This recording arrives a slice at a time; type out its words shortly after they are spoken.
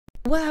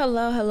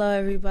Well, hello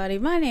everybody.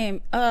 My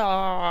name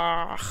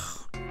What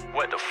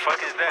the fuck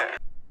is that?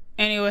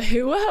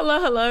 Anyway,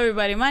 well, hello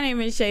everybody. My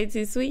name is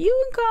Shaytosweet.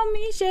 You can call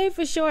me Shay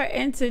for short.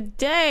 And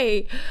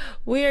today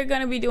we are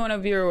going to be doing a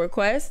viewer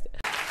request.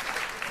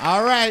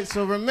 All right,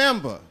 so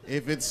remember,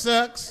 if it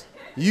sucks,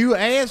 you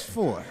ask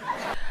for it.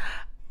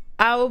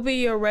 I will be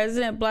your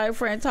resident black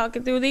friend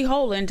talking through the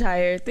whole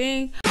entire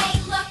thing.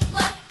 Hey, look,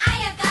 I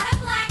have got a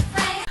black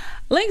friend.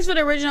 Links for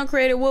the original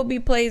creator will be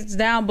placed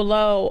down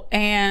below.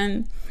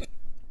 And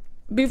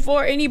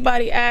before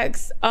anybody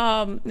asks,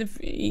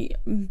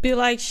 be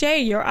like,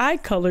 Shay, your eye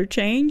color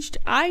changed.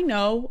 I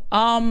know.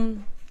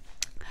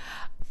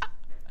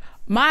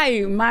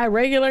 My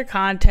regular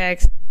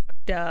contacts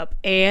up,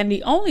 and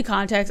the only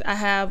contacts I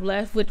have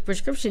left with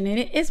prescription in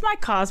it is my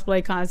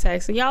cosplay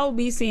contacts. So y'all will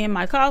be seeing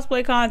my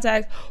cosplay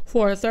contacts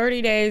for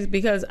 30 days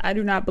because I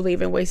do not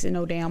believe in wasting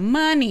no damn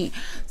money.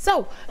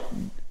 So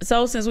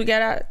since we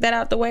got that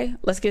out the way,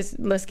 let's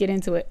get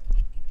into it.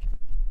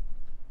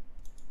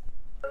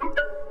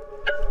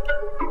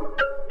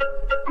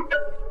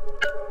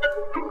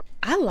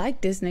 I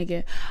like this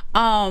nigga.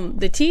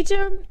 The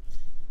teacher,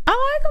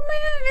 I like a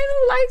man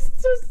who likes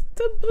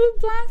to blue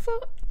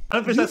blindfold.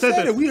 You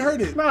said it. We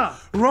heard it. Nah.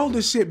 Roll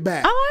the shit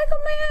back. I like a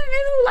man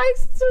who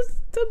likes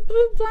to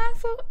blue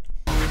blindfold.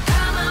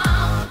 Come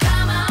on,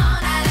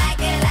 I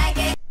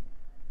like it.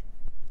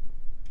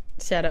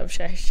 Shut up,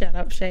 Shay. Shut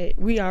up, Shay.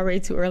 We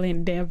already too early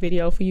in the damn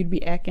video for you to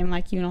be acting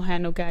like you don't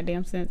have no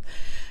goddamn sense.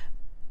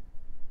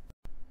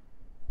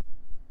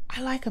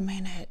 I like a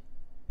man that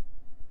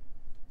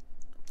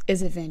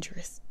is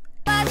adventurous.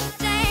 And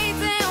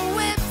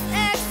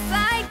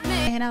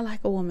I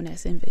like a woman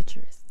that's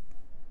adventurous.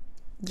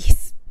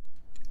 Yes.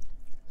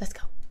 Let's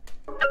go.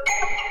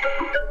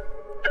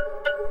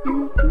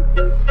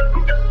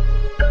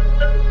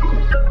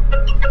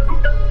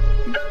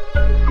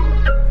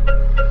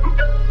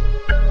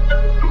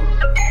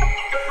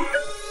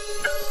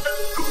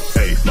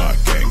 Hey, my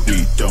gang,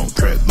 we don't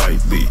tread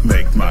lightly.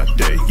 Make my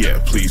day, yeah,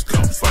 please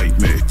come fight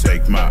me.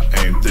 Take my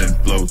aim, then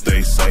blow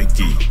they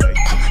psyche.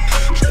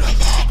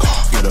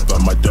 Get up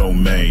on my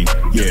domain,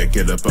 yeah,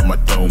 get up on my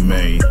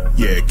domain.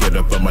 Yeah, get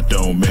up on my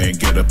domain,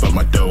 get up on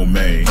my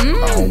domain.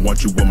 I don't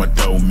want you in my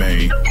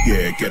domain,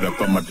 yeah, get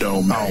up on my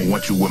domain. I don't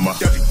want you in my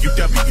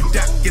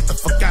WWW, get the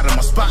fuck out of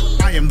my spot.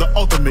 I am the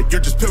ultimate, you're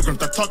just pilgrims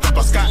that talking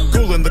about Scott.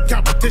 Cool in the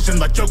competition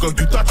like Jogo,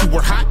 you thought you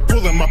were hot.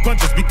 Pulling my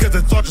punches because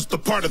it's all just a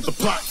part of the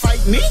plot.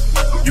 Fight me?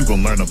 You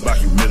gon' learn about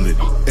humility.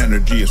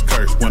 Energy is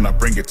cursed when I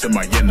bring it to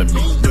my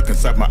enemy. Look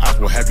inside my eyes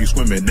will have you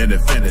swimming in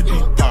infinity.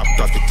 Popped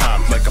off the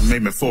top like I'm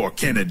aiming for a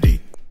Kennedy.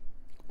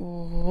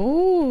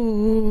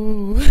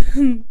 Ooh.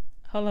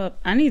 Hold up.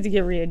 I need to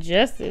get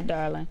readjusted,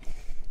 darling.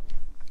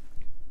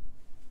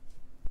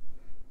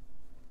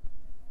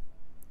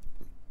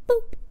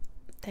 Boop.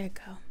 There you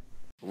go.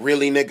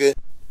 Really, nigga?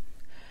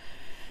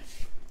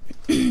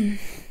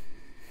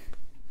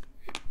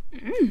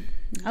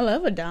 I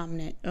love a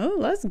dominant. Oh,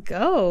 let's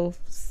go.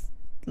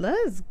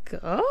 Let's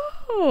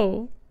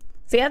go.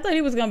 See, I thought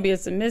he was gonna be a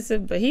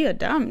submissive, but he a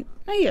dominant.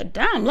 He a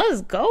dom.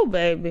 Let's go,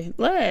 baby.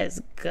 Let's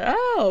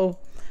go.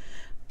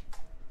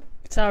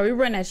 Sorry, we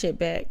run that shit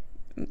back.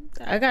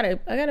 I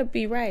gotta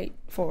be right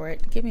for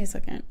it. Give me a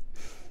second.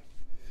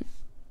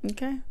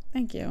 Okay,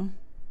 thank you.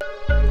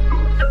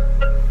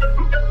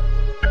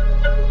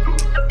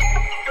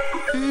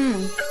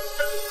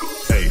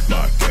 Hey,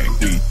 my gang,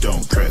 we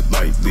don't tread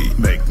lightly.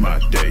 Make my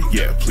day,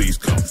 yeah, please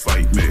come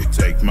fight me.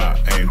 Take my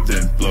aim,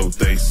 then blow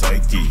they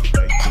psyche.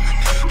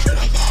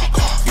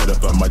 Get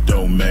up on my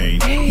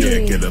domain, yeah,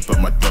 get up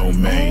on my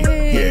domain.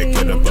 Yeah,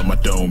 get up on my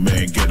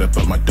domain, get up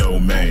on my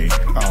domain.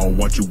 I don't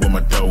want you in my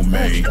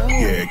domain,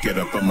 yeah, get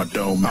up on my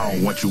domain. I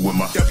don't want you in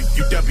my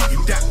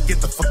WWW, get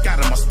the fuck out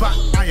of my spot.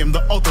 I am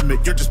the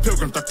ultimate, you're just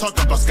pilgrims that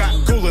talking about Scott.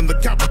 Cool in the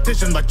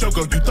competition like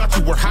Jogo, you thought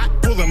you were hot.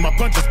 Pulling my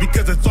punches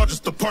because it's all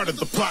just a part of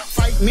the plot.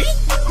 Fight me?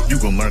 You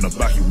gon' learn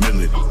about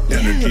humility.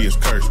 Energy is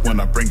cursed when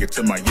I bring it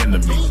to my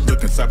enemy.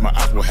 Look inside my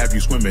eyes will have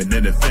you swimming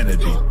in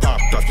infinity.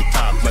 Popped off the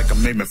top like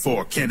I'm aiming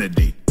for a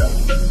Kennedy.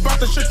 About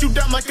to shut you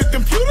down like a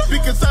computer.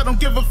 Because I don't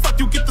give a fuck,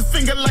 you get the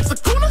finger like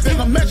Sakuna. In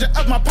a measure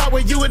of my power,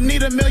 you would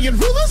need 1,000,000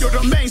 rulers. Your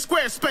domain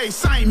square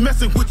space, I ain't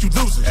messing with you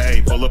losers.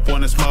 Hey, pull up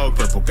on the smoke,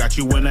 purple got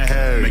you in the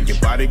head. Make your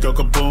body go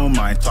kaboom,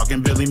 I ain't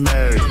talking Billy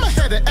Mary. I'm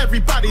ahead of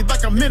everybody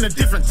like I'm in a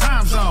different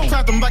time zone.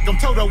 Clap them like I'm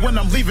Toto when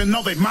I'm leaving,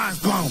 all they minds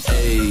blown.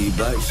 Hey,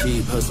 black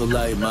sheep hustle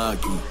like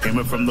Maki. Came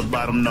up from the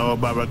bottom, no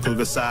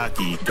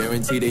Barakugasaki.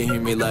 Guarantee they hear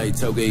me like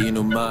Toge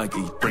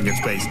Inumaki. Bringing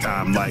space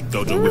time like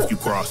Gojo if you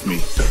cross me.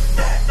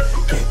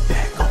 Get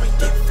back, homie,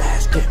 get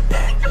fast, get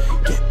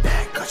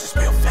back, cause it's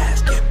real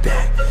fast, get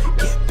back,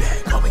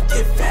 homie,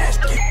 get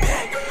fast, get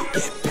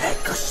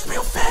back, cause it's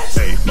real fast.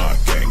 Hey, my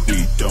gang,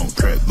 we don't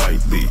tread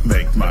lightly.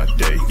 Make my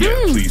day, yeah,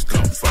 please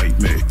come fight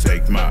me.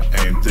 Take my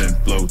aim, then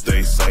blow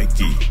they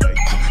psyche.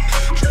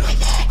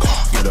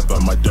 Get up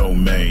on my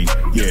domain,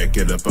 yeah,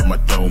 get get up on my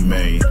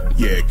domain.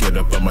 Yeah, get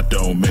up on my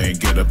domain.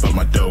 Get up on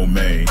my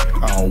domain.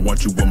 I don't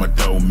want you in my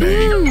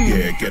domain.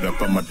 Yeah, get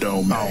up on my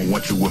domain. I don't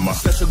want you in my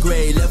special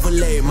grade,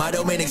 level A, my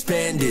domain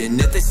expanding.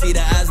 If they see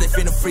the eyes, they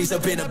finna freeze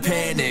up in a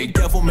panic.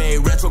 Devil made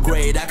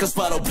retrograde, I can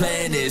spot all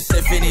planets.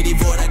 Infinity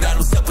void, I got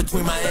them stuck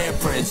between my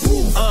handprints.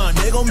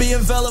 They gon' be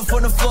enveloped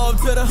from the floor up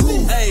to the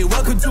hey,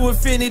 welcome to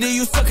infinity,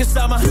 you stuck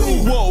inside my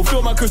whoa,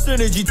 feel my curse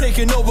energy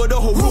taking over the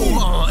whole room.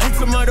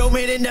 Enter my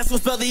domain and that's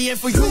what spell the end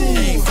for you.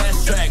 Hey,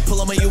 fast track, pull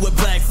on my you with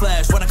black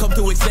flash. When I come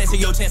through expansion,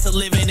 your chance of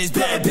living is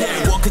bad.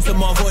 Walk into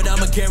my void,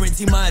 I'ma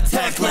guarantee my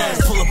attack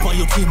last. Pull up on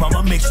your team,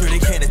 I'ma make sure they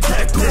can't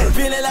attack me.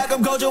 Feeling like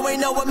I'm Gojo,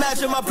 ain't no one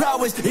matching my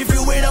prowess. If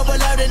you ain't over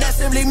loud, then that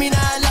simply mean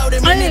I allowed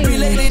it.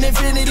 Manipulating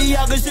infinity,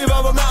 I can shiver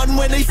over a mountain.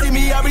 When they see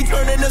me, I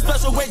return in a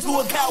special way to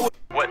a coward.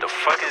 What the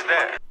fuck is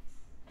that?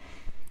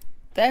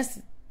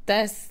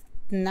 That's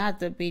not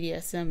the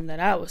BDSM that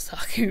I was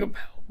talking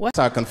about. What?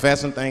 Start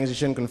confessing things you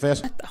shouldn't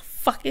confess. What the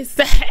fuck is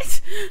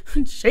that?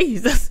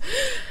 Jesus.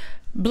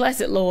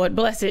 Bless it, Lord.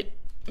 Bless it.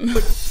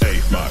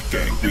 hey, my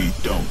gang, we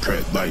don't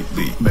tread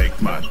lightly.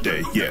 Make my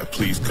day, yeah,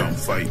 please come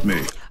fight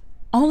me.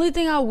 Only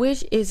thing I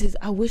wish is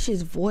I wish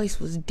his voice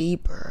was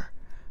deeper.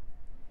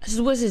 I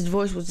just wish his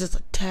voice was just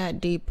a tad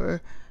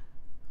deeper.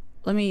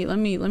 Let me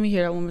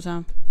hear that one more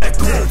time.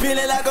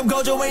 Feeling like I'm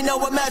Gojo, ain't no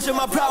one matching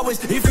my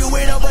prowess. If you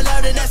ain't over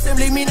loud, then that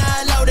simply mean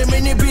I allowed it.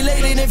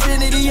 Manipulating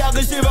infinity, I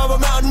can shiver over a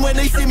mountain. When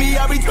they see me,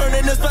 I return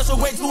in a special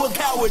way to a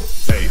coward.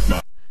 Hey, my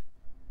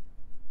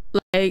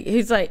like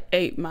he's like,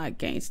 "Hey, my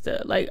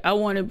gangster." Like I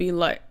want to be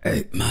like,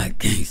 "Hey, my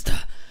gangster."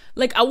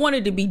 Like I want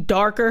it to be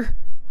darker.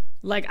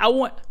 Like I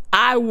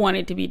want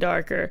it to be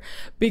darker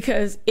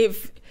because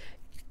if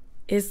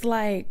it's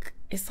like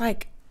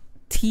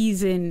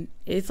teasing,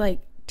 it's like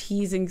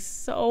teasing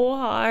so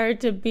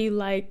hard to be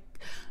like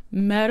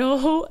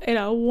metal, and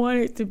I want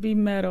it to be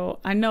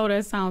metal. I know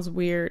that sounds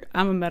weird.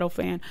 I'm a metal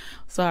fan.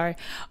 Sorry.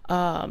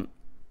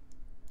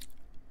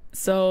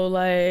 So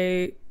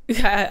like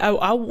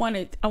I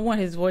want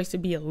his voice to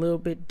be a little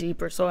bit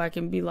deeper so I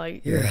can be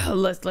like, yeah,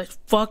 let's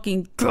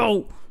fucking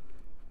go.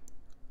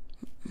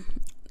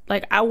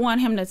 Like I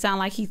want him to sound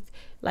like he's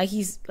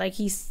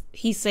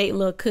Saint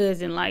little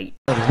cousin. Like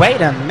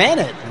wait a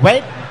minute.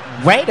 Wait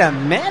a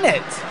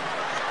minute.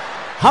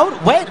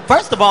 Wait,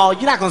 first of all,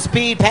 you're not gonna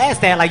speed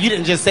past that like you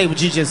didn't just say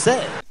what you just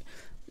said.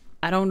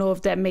 I don't know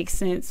if that makes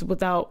sense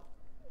without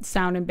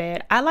sounding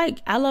bad.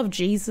 I love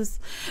Jesus.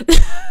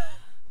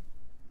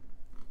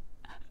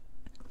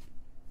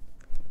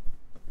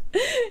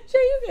 Shay,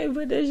 you can't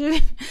put that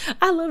shit.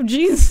 I love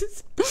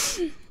Jesus.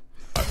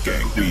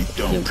 gang, we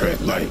don't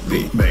tread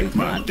lightly. Make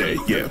my day,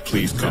 yeah,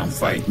 please come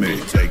fight me.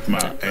 Take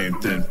my aim,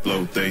 then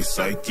blow they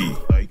psyche.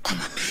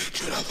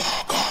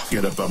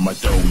 Get up on my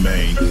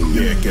domain,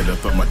 yeah, get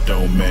up on my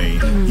domain.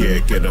 Yeah,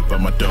 get up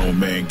on my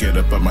domain, get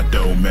up on my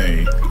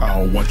domain. I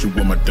don't want you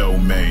in my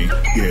domain,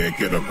 yeah,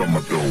 get up on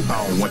my domain.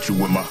 I don't want you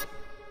in my...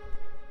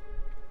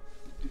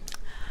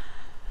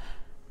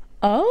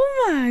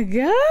 Oh my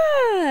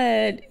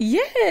God.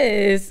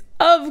 Yes.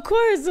 Of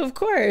course.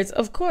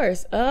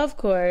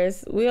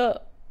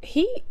 Well,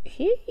 he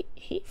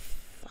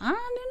fine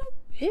in a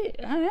bit.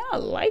 I mean, I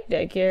like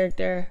that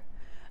character.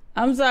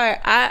 I'm sorry.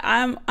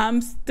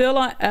 I'm still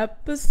on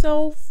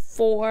episode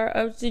 4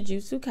 of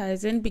Jujutsu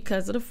Kaisen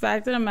because of the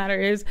fact of the matter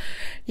is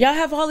y'all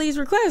have all these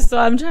requests. So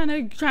I'm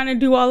trying to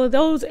do all of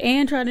those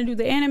and trying to do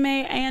the anime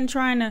and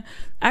trying to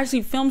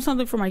actually film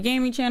something for my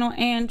gaming channel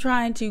and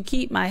trying to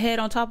keep my head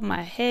on top of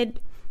my head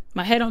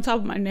on top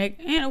of my neck.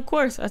 And of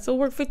course, I still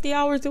work 50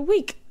 hours a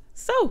week.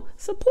 So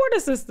support a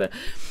sister.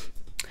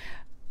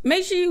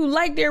 Make sure you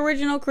like the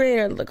original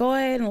creator. Go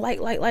ahead and like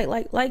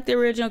the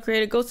original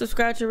creator. Go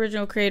subscribe to the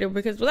original creator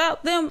because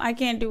without them, I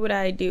can't do what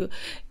I do.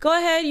 Go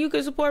ahead. You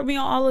can support me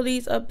on all of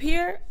these up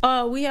here.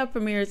 We have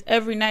premieres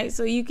every night,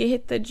 so you can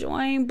hit the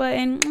join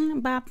button.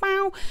 You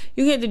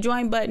can hit the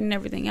join button and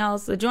everything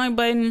else. The join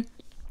button,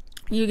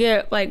 you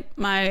get like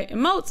my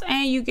emotes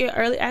and you get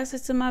early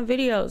access to my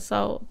videos.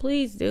 So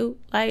please do.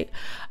 Like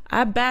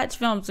I batch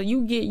film, so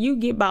you get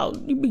about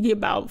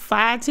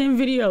 5-10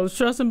 videos.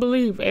 Trust and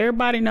believe.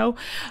 Everybody know.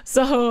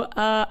 So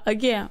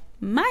again,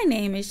 my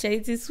name is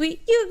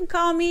Shaytosweet. You can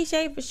call me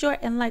Shay for short,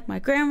 and like my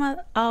grandma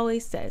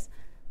always says,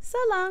 so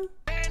long.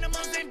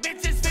 Animals and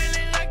bitches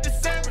feeling like the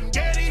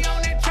Serengeti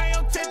on that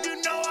trail tip.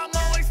 You know I'm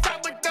always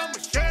top with the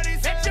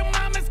machetes. At your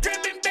mama's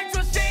cribbing bitch,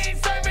 so she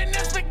ain't serving the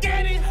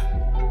spaghetti.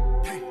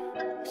 Hey,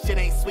 shit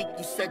ain't sweet.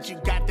 You said you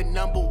got the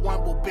 #1,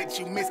 well bitch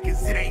you miss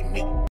 'cause it ain't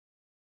me.